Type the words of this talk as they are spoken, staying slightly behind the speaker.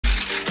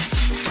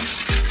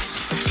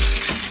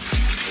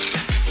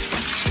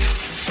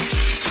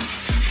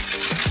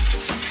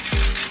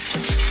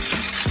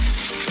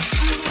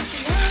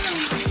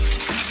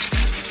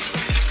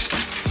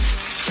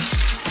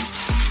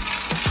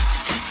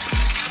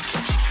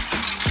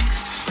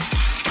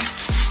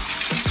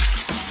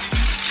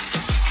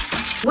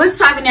What's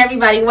poppin',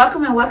 everybody?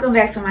 Welcome and welcome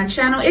back to my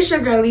channel. It's your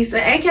girl Lisa,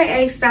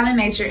 aka Style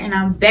Nature, and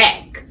I'm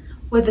back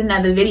with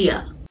another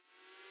video.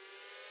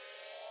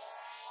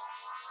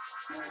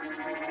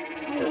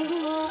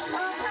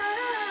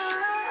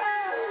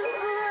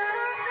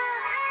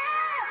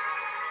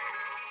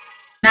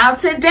 Now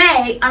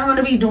today I'm going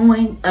to be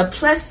doing a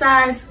plus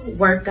size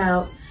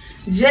workout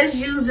just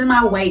using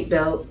my weight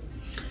belt.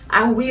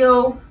 I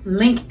will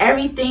link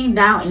everything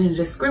down in the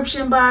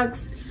description box.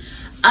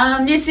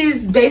 This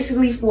is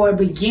basically for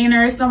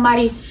beginners,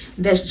 somebody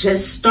that's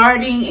just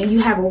starting and you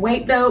have a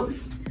weight belt.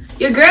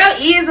 Your girl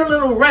is a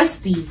little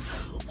rusty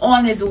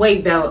on this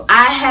weight belt.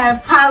 I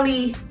have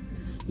probably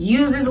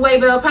used this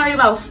weight belt probably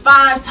about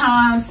 5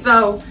 times,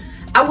 so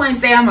I wouldn't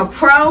say I'm a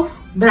pro,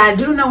 but I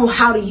do know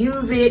how to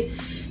use it.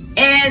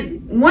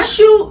 And once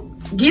you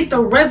get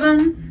the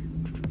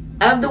rhythm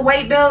of the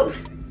weight belt,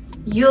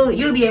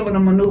 you'll be able to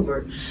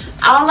maneuver.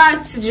 All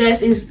I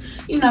suggest is,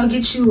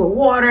 get you a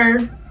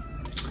water,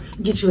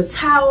 get you a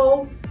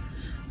towel,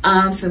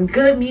 some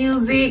good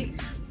music.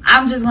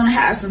 I'm just gonna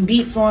have some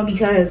beats on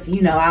because I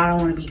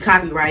don't want to be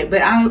copyright,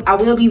 but I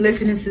will be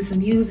listening to some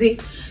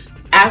music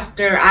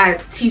after I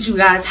teach you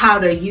guys how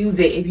to use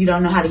it if you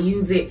don't know how to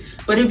use it.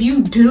 But if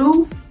you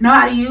do know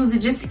how to use it,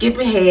 just skip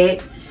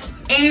ahead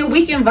and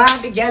we can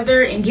vibe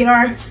together and get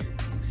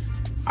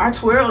our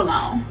twirl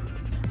on.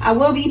 I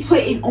will be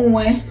putting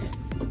on,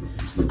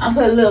 I'll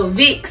put a little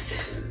Vicks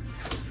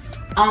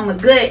on my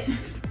gut,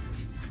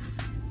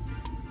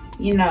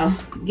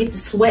 get the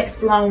sweat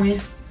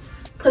flowing.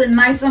 Put a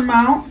nice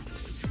amount.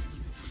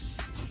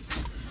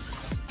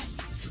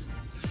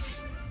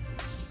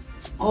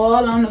 All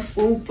on the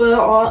fupa,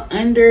 all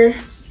under.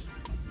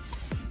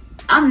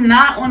 I'm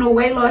not on a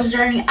weight loss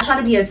journey. I try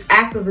to be as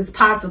active as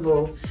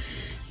possible.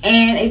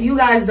 And if you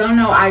guys don't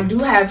know, I do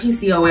have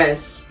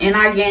PCOS and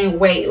I gain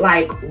weight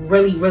like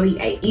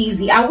really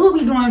easy. I will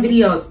be doing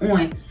videos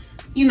on,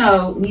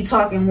 me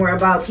talking more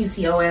about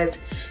PCOS.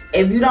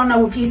 If you don't know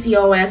what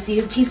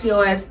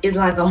PCOS is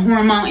like a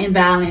hormone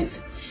imbalance,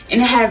 and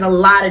it has a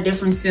lot of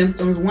different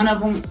symptoms. One of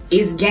them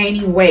is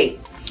gaining weight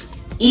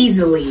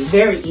easily,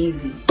 very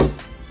easy,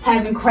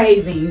 having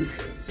cravings,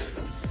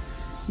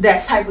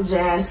 that type of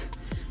jazz.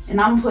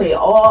 And I'm gonna put it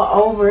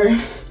all over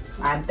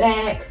my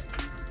back,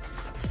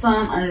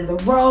 some under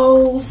the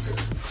rolls,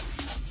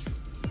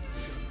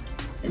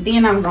 and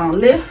then I'm gonna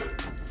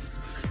lift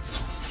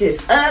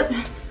this up,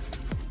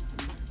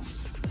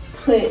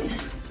 put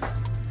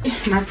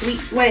my Sweet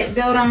Sweat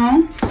belt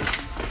on.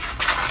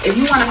 If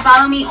you want to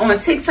follow me on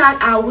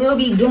TikTok, I will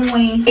be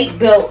doing weight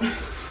belt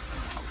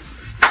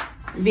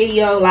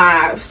video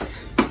lives.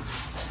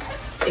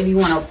 If you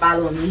want to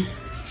follow me,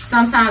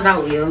 sometimes I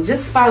will.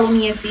 Just follow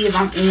me and see if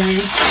I'm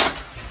in,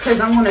 because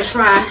I'm going to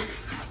try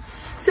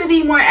to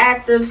be more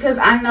active, because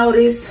I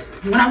notice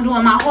when I'm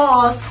doing my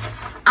hauls,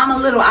 I'm a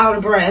little out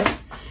of breath.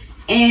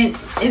 And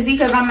it's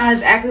because I'm not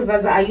as active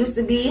as I used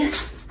to be.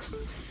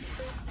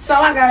 So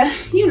I gotta,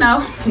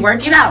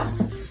 work it out.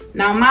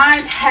 Now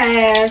mine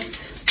has,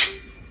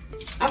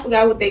 I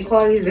forgot what they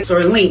call these.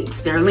 Or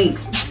links, they're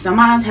links. So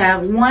mine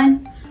have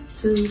 1,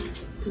 2,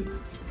 3,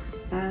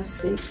 5,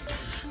 6.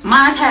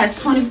 Mine has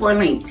 24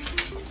 links.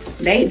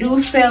 They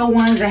do sell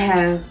ones that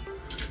have,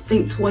 I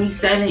think,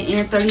 27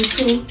 and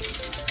 32.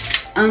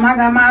 I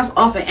got mine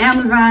off of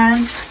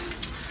Amazon.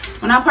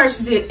 When I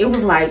purchased it, it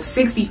was like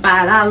 $65,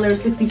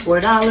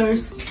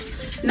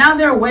 $64. Now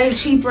they're way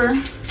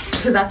cheaper,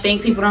 because I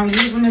think people don't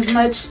use them as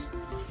much.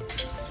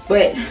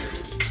 But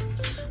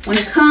when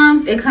it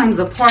comes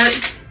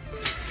apart,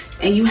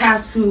 and you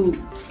have to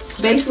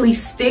basically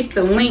stick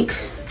the link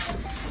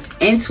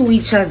into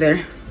each other.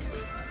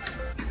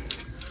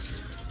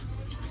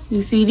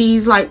 You see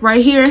these, like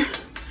right here,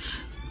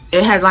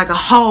 it has like a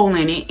hole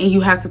in it, and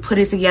you have to put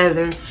it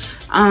together.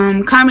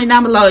 Comment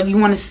down below if you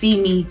want to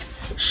see me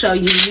show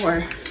you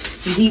more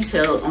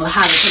detail on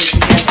how to put it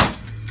together.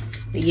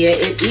 But yeah,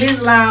 it is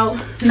loud.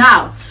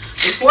 Now,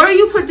 before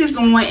you put this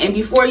on and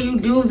before you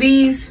do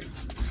these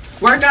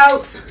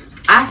workouts,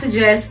 I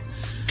suggest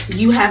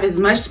you have as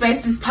much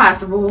space as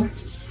possible.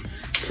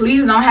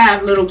 Please don't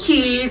have little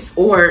kids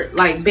or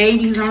like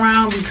babies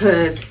around,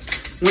 because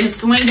when it's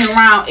swinging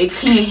around, it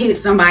can hit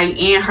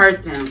somebody and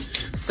hurt them.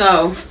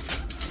 So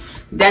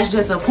that's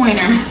just a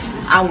pointer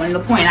I wanted to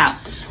point out.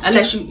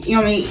 Unless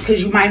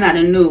because you might not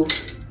have knew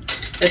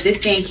that this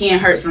thing can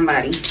hurt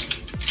somebody.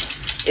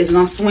 It's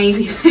gonna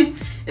swing.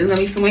 It's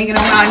gonna be swinging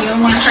around. You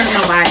don't want to hurt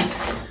nobody.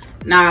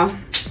 Now,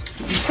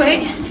 you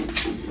put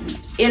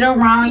it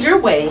around your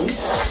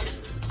waist.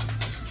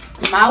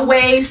 My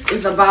waist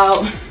is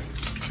about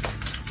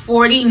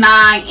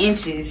 49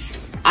 inches.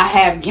 I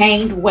have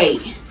gained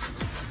weight.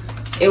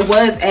 It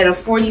was at a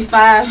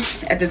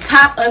 45. At the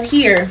top up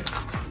here,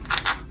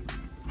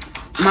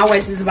 my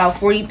waist is about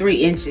 43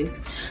 inches.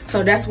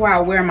 So that's where I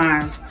wear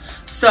mine.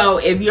 So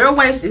if your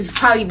waist is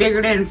probably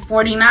bigger than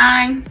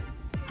 49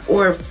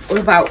 or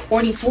about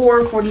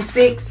 44,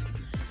 46,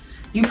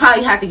 you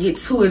probably have to get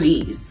 2 of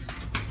these.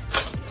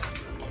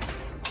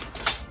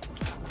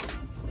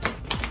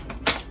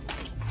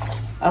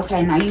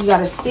 Okay, now you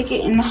gotta stick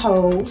it in the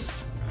holes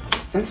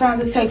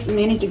Sometimes it takes a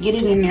minute to get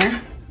it in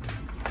there.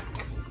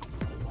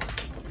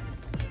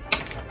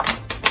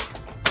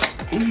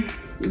 And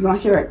you're gonna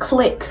hear a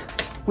click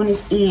when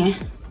it's in.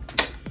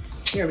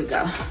 Here we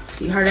go.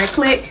 You heard that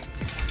click?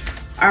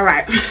 All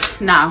right,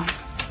 now,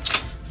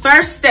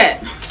 first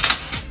step.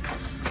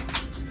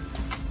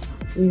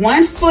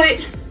 1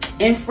 foot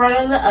in front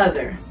of the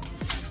other.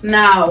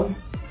 Now,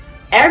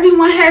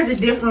 everyone has a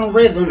different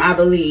rhythm, I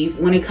believe,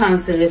 when it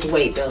comes to this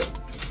weight belt.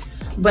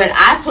 But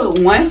I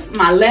put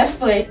my left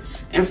foot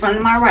in front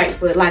of my right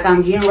foot, like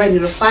I'm getting ready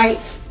to fight,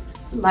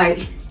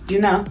 like,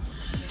 you know.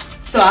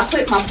 So I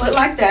put my foot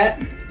like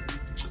that,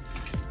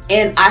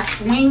 and I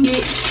swing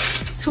it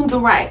to the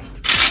right.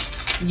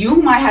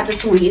 You might have to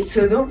swing it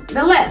to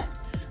the left.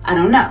 I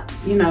don't know,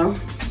 you know.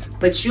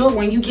 But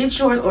when you get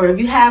yours, or if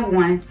you have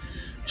one,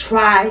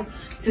 try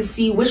to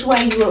see which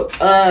way you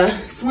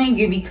swing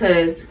it,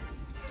 because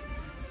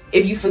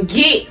if you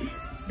forget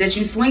that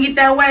you swing it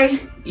that way,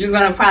 you're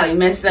gonna probably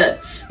mess up,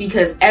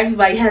 because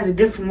everybody has a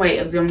different way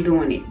of them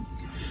doing it.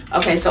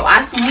 Okay, so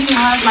I swing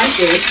mine like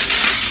this,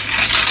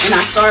 and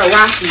I start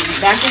rocking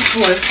back and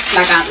forth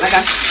like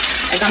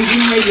I'm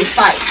getting ready to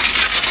fight,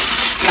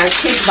 like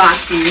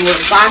kickboxing or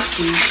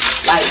boxing,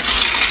 like.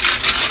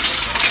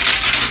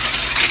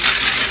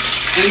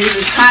 And you're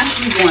just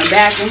constantly going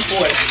back and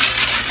forth.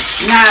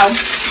 Now,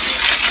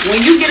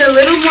 when you get a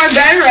little more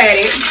better at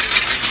it,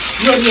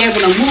 you'll be able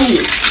to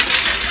move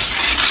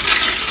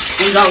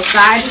and go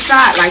side to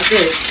side like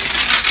this,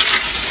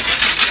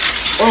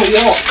 or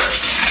walk.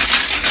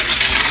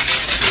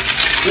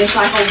 And it's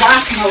like a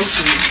rock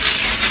motion,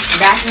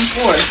 back and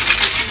forth,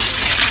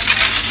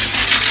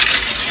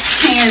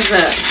 hands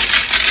up.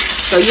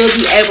 So you'll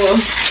be able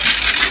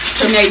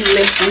to maybe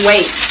lift some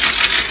weight.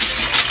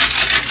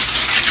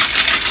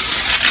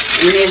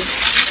 And just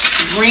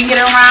bring it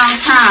around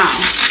town,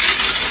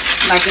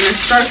 like in a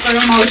circular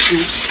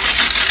motion.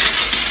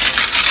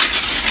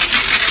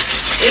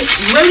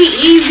 It's really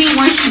easy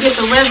once you get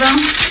the rhythm.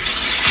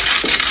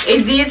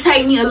 It did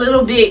take me a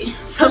little bit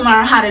to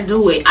learn how to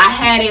do it. I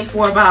had it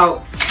for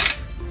about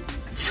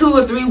 2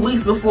 or 3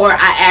 weeks before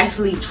I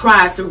actually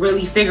tried to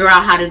really figure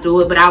out how to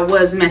do it, but I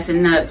was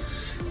messing up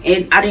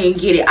and I didn't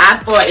get it. I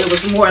thought it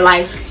was more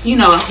like, you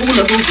know, a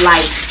hula hoop,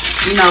 like,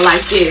 you know,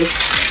 like this.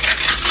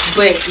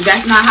 But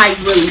that's not how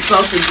you're really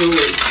supposed to do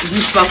it.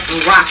 You're supposed to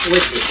rock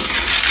with it.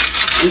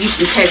 And you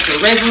can catch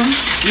the rhythm.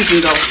 You can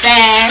go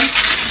fast.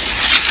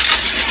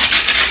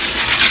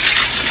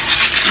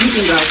 You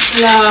can go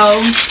slow.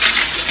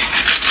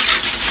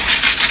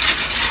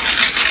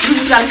 You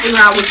just gotta figure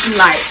out what you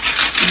like.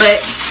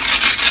 But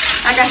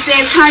like I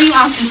said, turn you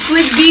on some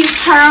slick beats,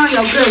 turn on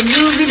your good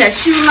music that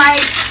you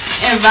like,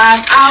 and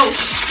vibe out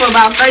for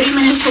about 30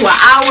 minutes to an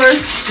hour,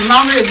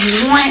 longer if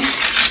you want.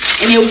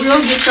 And it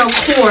will get your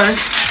core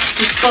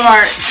to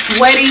start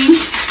sweating,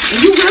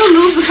 and you will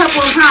lose a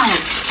couple of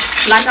pounds.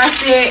 Like I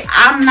said,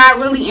 I'm not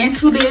really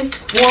into this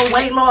for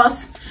weight loss.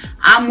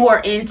 I'm more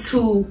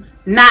into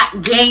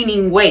not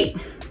gaining weight.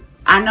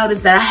 I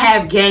noticed that I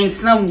have gained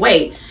some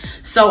weight,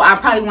 so I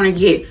probably want to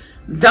get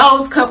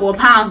those couple of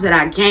pounds that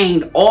I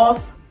gained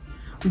off.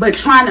 But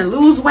trying to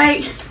lose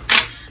weight,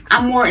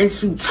 I'm more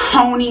into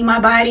toning my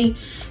body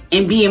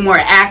and being more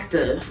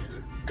active.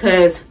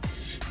 Because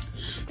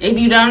if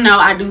you don't know,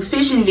 I do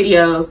fishing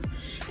videos,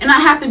 and I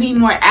have to be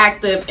more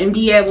active and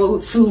be able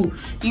to,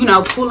 you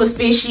know, pull a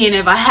fish in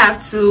if I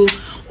have to,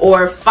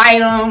 or fight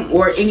them,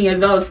 or any of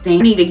those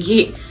things. I need to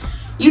get,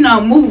 you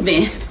know,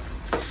 moving.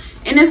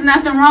 And there's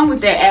nothing wrong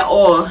with that at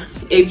all.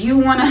 If you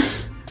want to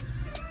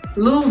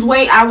lose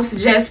weight, I would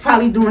suggest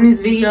probably doing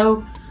this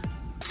video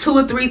 2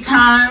 or 3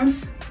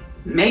 times,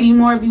 maybe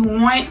more if you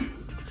want.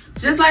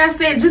 Just like I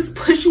said, just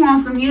put you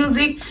on some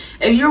music.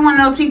 If you're one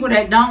of those people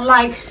that don't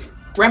like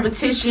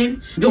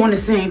repetition, doing the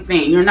same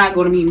thing, you're not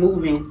going to be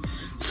moving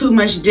too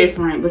much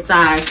different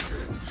besides,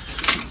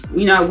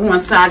 you know, going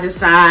side to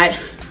side,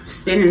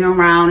 spinning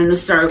around in a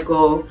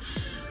circle,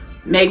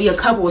 maybe a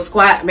couple of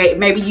squat.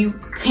 Maybe you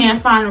can't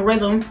find the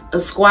rhythm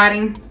of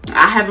squatting.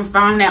 I haven't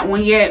found that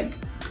one yet.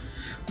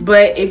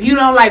 But if you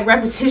don't like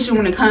repetition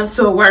when it comes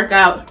to a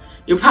workout,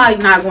 you're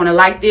probably not going to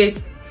like this.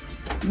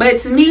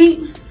 But to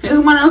me,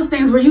 it's one of those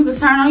things where you can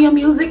turn on your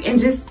music and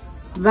just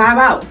vibe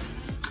out.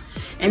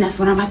 And that's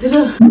what I'm about to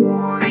do.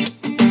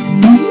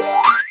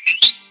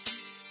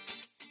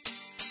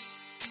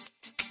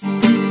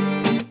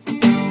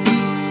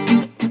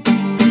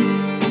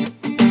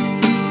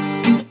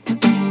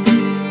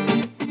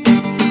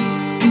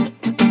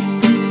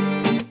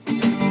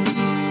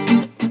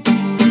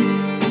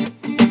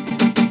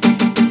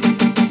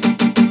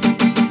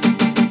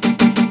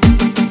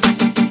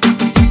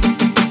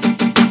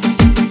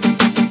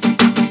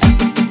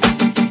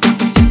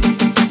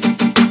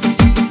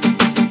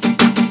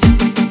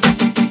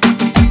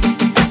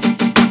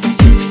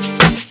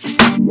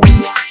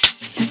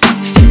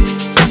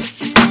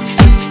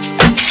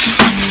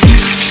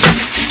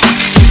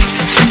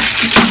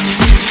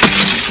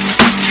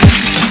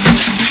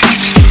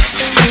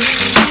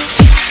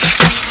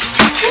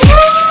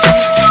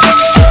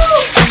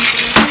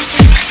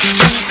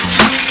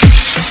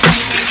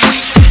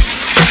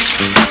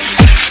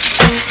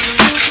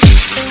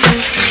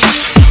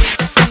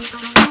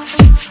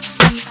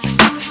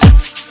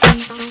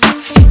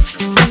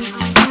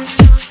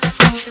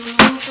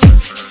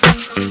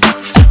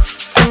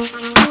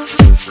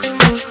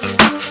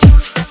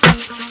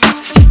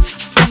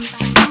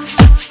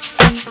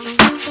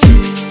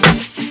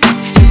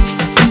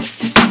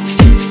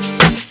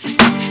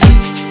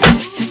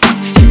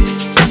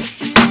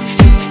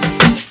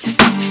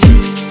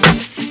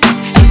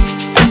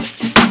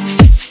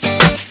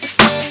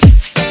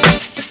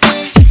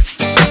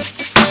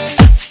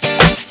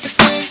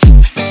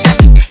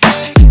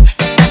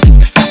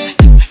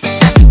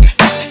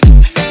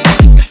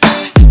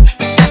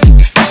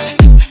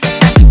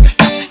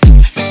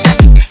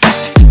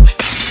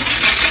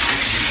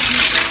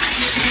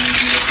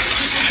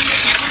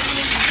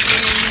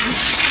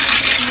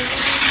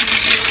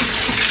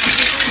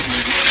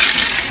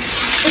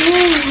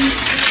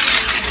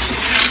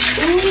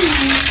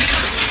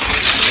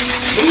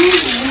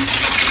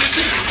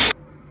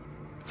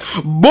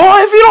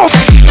 if you don't.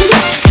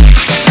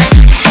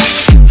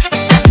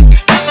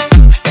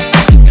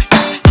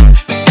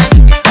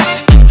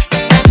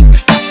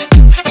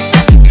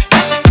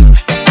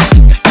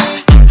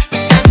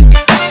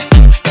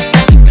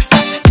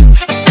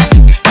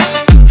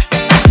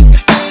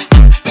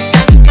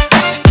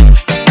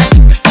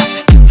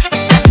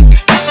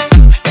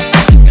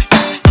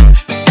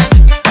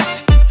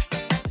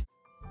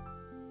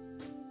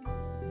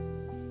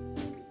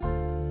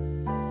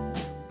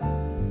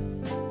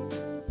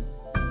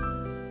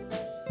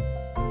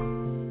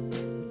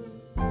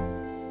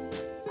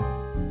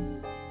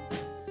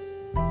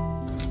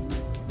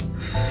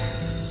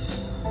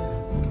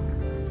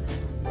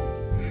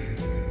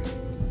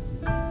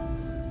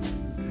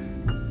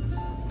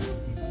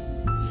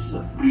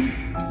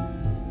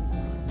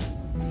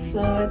 So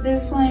at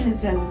this point, it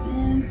has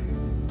been,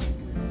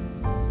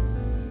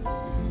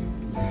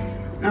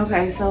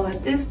 okay, so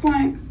at this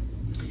point,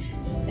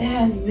 it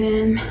has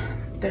been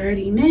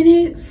 30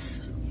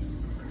 minutes.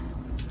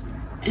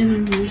 And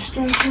I'm gonna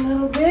stretch a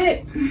little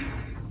bit. You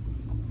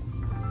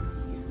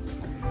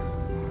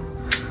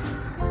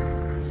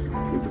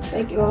can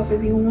take it off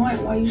if you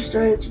want while you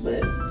stretch,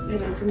 but it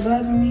doesn't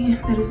bother me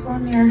that it's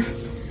on there.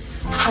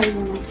 I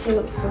don't want to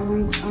tilt it, so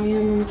I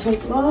am gonna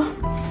take it off.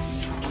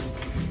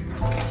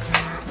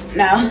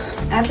 Now,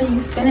 after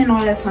you spending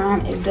all that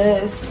time, it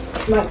does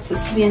like to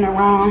spin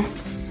around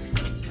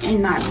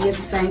and not be at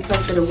the same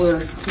place that it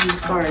was when you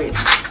started.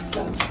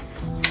 So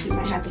you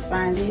might have to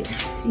find it.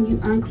 And you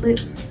unclip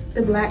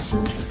the black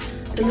ones,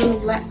 the little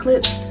black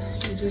clips.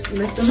 You just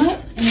lift them up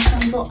and it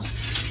comes off.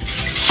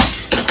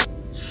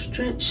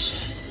 Stretch.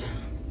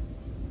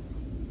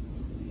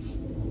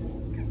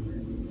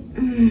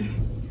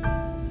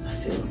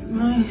 Feels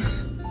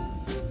nice.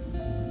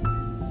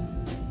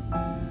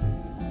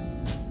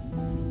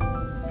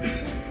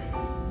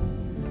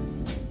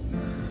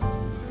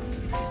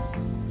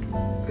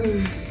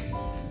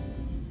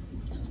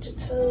 Touch your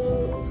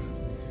toes.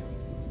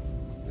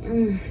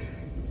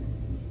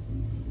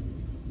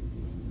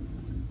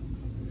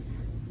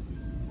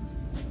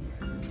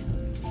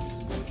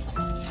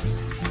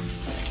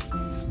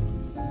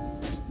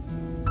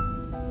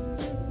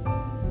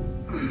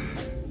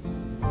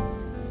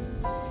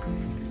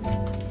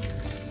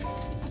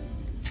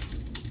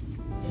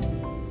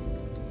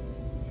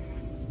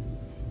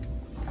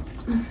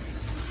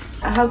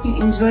 I hope you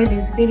enjoyed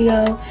this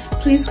video.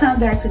 Please come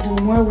back to do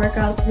more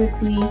workouts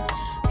with me.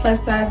 Plus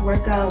size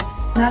workouts,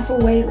 not for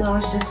weight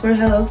loss, just for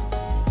health.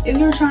 If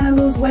you're trying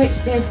to lose weight,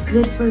 they're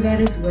good for that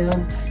as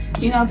well.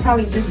 You know,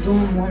 probably just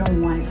doing more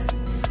than once.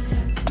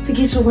 To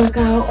get your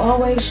workout,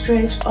 always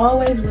stretch.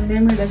 Always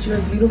remember that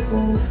you're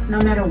beautiful. No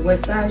matter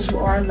what size you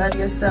are, love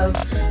yourself.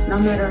 No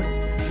matter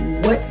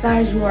what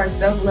size you are,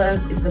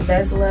 self-love is the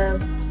best love.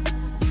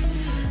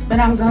 But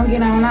I'm gonna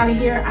get on out of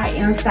here. I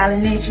am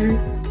Styling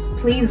Nature.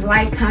 Please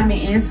like,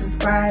 comment, and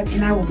subscribe,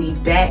 and I will be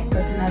back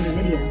with another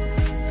video.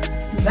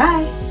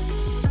 Bye.